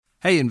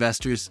Hey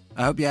investors,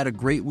 I hope you had a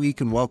great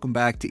week and welcome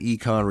back to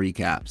Econ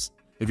Recaps.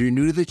 If you're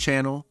new to the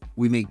channel,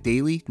 we make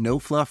daily,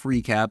 no-fluff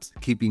recaps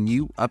keeping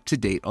you up to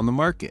date on the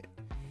market.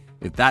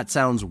 If that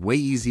sounds way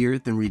easier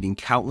than reading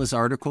countless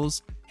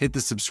articles, hit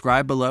the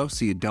subscribe below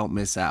so you don't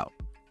miss out.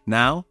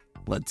 Now,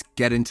 let's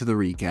get into the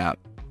recap.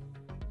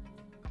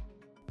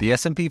 The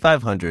S&P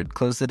 500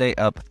 closed the day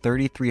up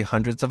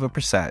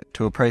 0.33%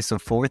 to a price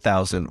of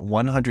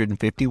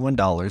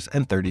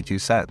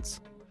 $4,151.32.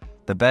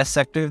 The best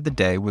sector of the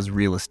day was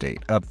real estate,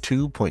 up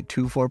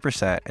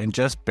 2.24% and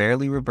just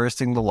barely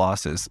reversing the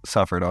losses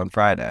suffered on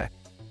Friday.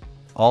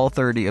 All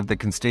 30 of the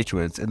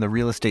constituents in the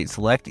Real Estate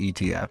Select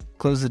ETF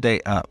closed the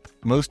day up,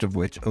 most of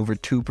which over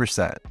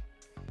 2%.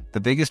 The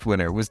biggest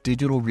winner was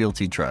Digital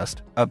Realty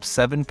Trust, up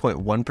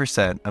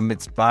 7.1%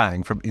 amidst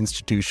buying from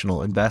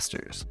institutional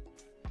investors.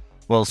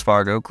 Wells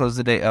Fargo closed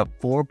the day up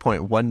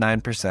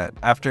 4.19%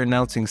 after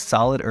announcing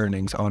solid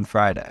earnings on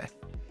Friday.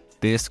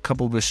 This,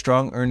 coupled with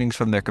strong earnings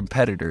from their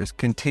competitors,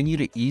 continue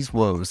to ease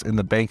woes in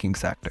the banking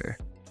sector.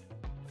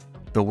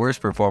 The worst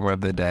performer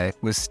of the day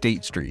was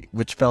Statestreet,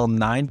 which fell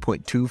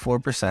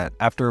 9.24%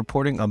 after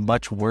reporting a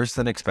much worse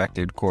than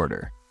expected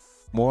quarter.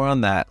 More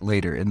on that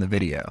later in the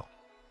video.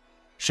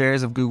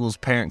 Shares of Google's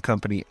parent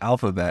company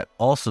Alphabet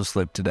also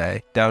slipped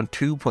today, down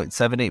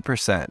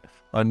 2.78%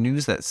 on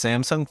news that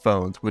Samsung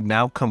phones would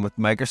now come with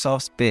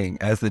Microsoft's Bing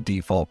as the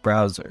default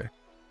browser.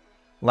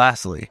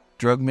 Lastly,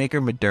 drug maker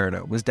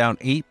Moderna was down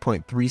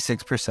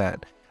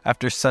 8.36%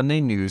 after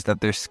Sunday news that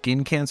their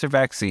skin cancer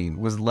vaccine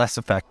was less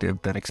effective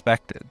than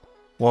expected.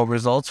 While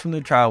results from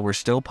the trial were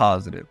still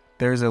positive,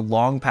 there is a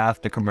long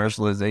path to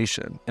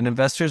commercialization, and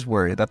investors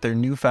worry that their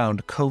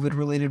newfound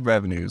COVID-related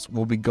revenues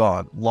will be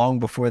gone long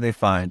before they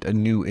find a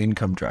new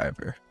income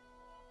driver.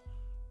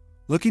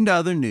 Looking to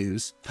other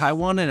news,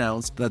 Taiwan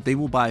announced that they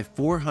will buy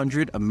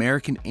 400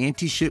 American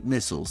antiship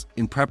missiles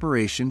in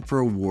preparation for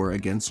a war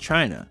against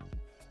China.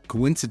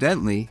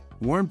 Coincidentally,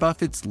 Warren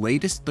Buffett's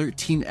latest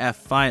 13F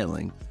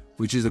filing,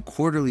 which is a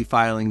quarterly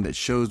filing that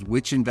shows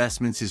which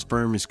investments his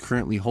firm is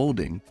currently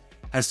holding,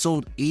 has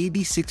sold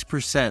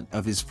 86%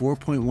 of his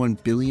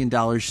 $4.1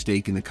 billion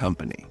stake in the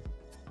company.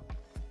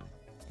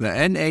 The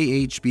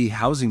NAHB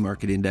Housing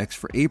Market Index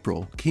for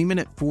April came in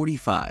at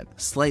 45,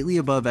 slightly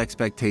above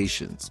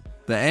expectations.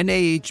 The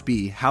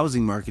NAHB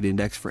Housing Market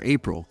Index for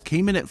April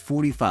came in at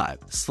 45,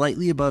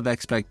 slightly above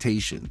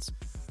expectations.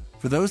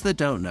 For those that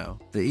don't know,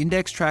 the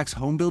index tracks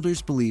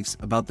homebuilders' beliefs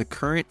about the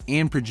current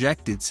and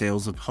projected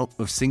sales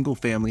of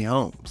single-family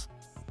homes.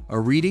 A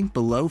reading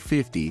below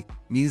 50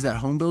 means that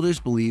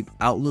homebuilders believe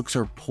outlooks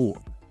are poor.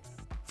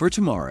 For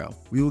tomorrow,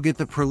 we will get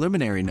the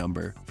preliminary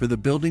number for the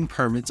building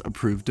permits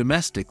approved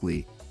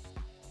domestically.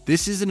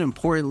 This is an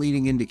important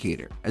leading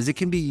indicator, as it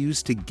can be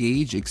used to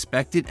gauge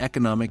expected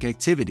economic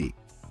activity.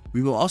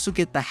 We will also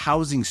get the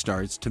housing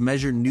starts to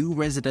measure new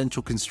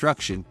residential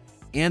construction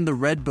and the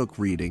Red Book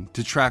reading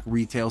to track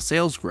retail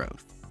sales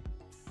growth.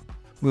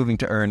 Moving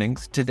to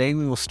earnings, today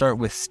we will start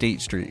with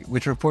State Street,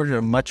 which reported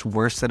a much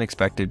worse than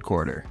expected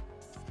quarter.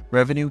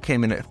 Revenue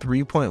came in at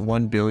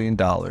 $3.1 billion,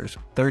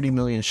 $30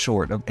 million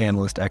short of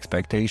analyst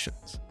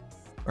expectations.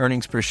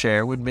 Earnings per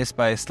share would miss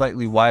by a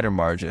slightly wider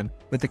margin,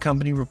 with the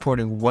company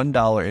reporting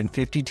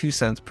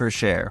 $1.52 per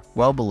share,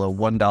 well below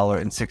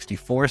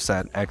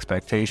 $1.64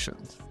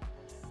 expectations.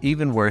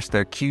 Even worse,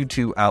 their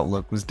Q2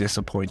 outlook was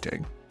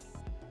disappointing.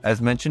 As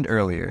mentioned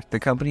earlier, the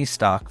company's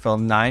stock fell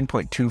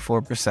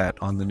 9.24%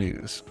 on the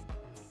news.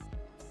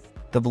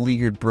 The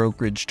beleaguered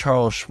brokerage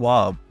Charles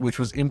Schwab, which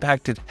was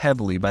impacted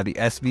heavily by the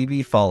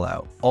SVB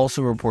fallout,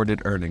 also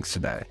reported earnings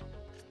today.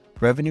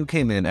 Revenue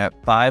came in at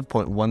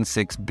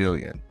 $5.16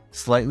 billion,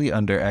 slightly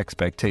under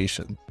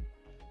expectation.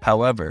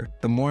 However,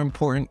 the more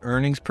important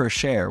earnings per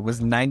share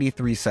was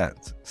 93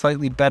 cents,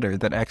 slightly better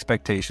than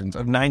expectations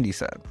of 90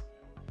 cents.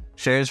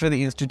 Shares for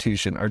the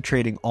institution are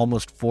trading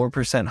almost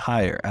 4%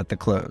 higher at the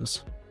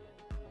close.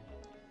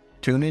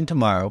 Tune in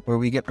tomorrow where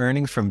we get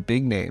earnings from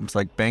big names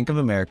like Bank of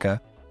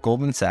America,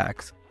 Goldman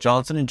Sachs,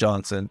 Johnson &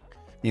 Johnson,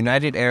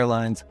 United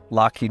Airlines,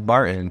 Lockheed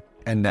Martin,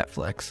 and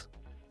Netflix.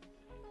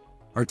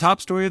 Our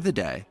top story of the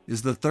day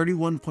is the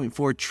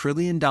 $31.4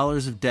 trillion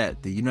of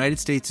debt the United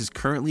States is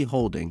currently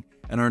holding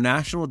and our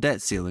national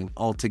debt ceiling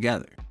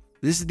altogether.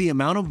 This is the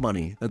amount of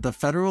money that the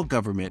federal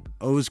government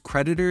owes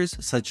creditors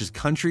such as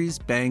countries,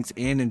 banks,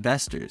 and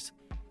investors.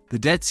 The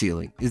debt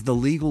ceiling is the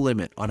legal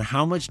limit on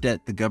how much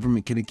debt the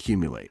government can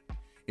accumulate.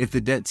 If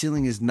the debt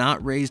ceiling is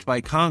not raised by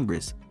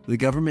Congress, the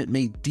government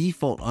may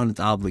default on its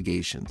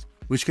obligations,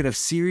 which could have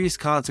serious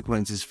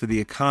consequences for the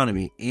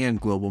economy and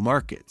global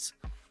markets.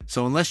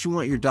 So unless you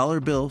want your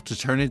dollar bill to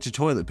turn into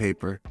toilet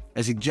paper,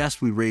 I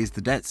suggest we raise the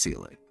debt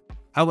ceiling.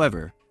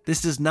 However,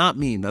 this does not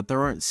mean that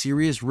there aren't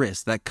serious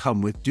risks that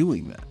come with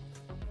doing that.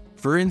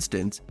 For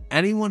instance,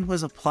 anyone who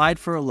has applied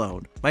for a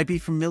loan might be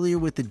familiar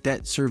with the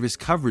debt service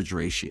coverage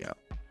ratio.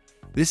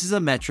 This is a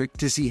metric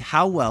to see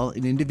how well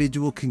an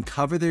individual can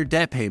cover their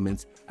debt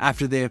payments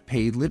after they have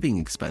paid living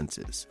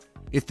expenses.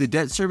 If the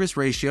debt service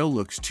ratio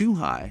looks too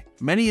high,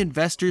 many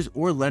investors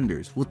or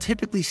lenders will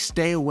typically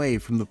stay away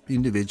from the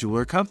individual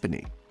or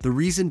company. The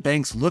reason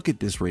banks look at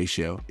this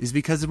ratio is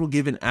because it will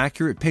give an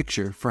accurate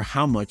picture for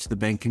how much the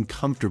bank can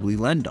comfortably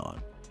lend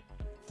on.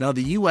 Now,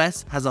 the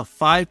US has a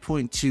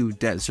 5.2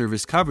 debt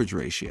service coverage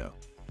ratio,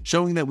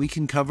 showing that we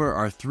can cover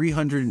our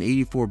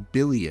 $384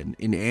 billion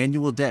in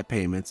annual debt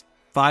payments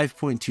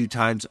 5.2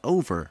 times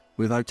over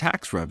with our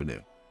tax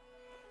revenue.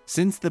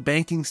 Since the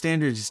banking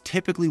standard is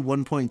typically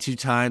 1.2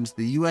 times,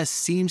 the US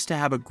seems to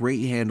have a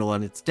great handle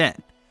on its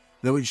debt,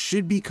 though it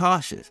should be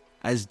cautious.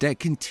 As debt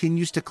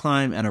continues to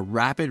climb at a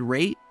rapid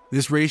rate,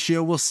 this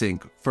ratio will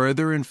sink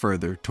further and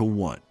further to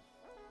 1.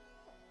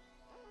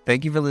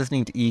 Thank you for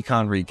listening to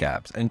Econ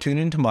Recaps, and tune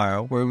in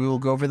tomorrow where we will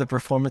go over the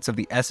performance of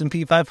the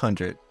S&P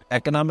 500,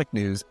 economic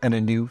news, and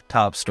a new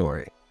top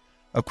story.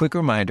 A quick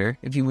reminder,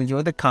 if you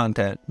enjoy the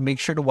content, make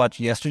sure to watch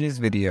yesterday's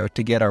video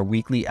to get our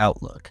weekly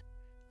outlook.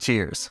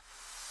 Cheers.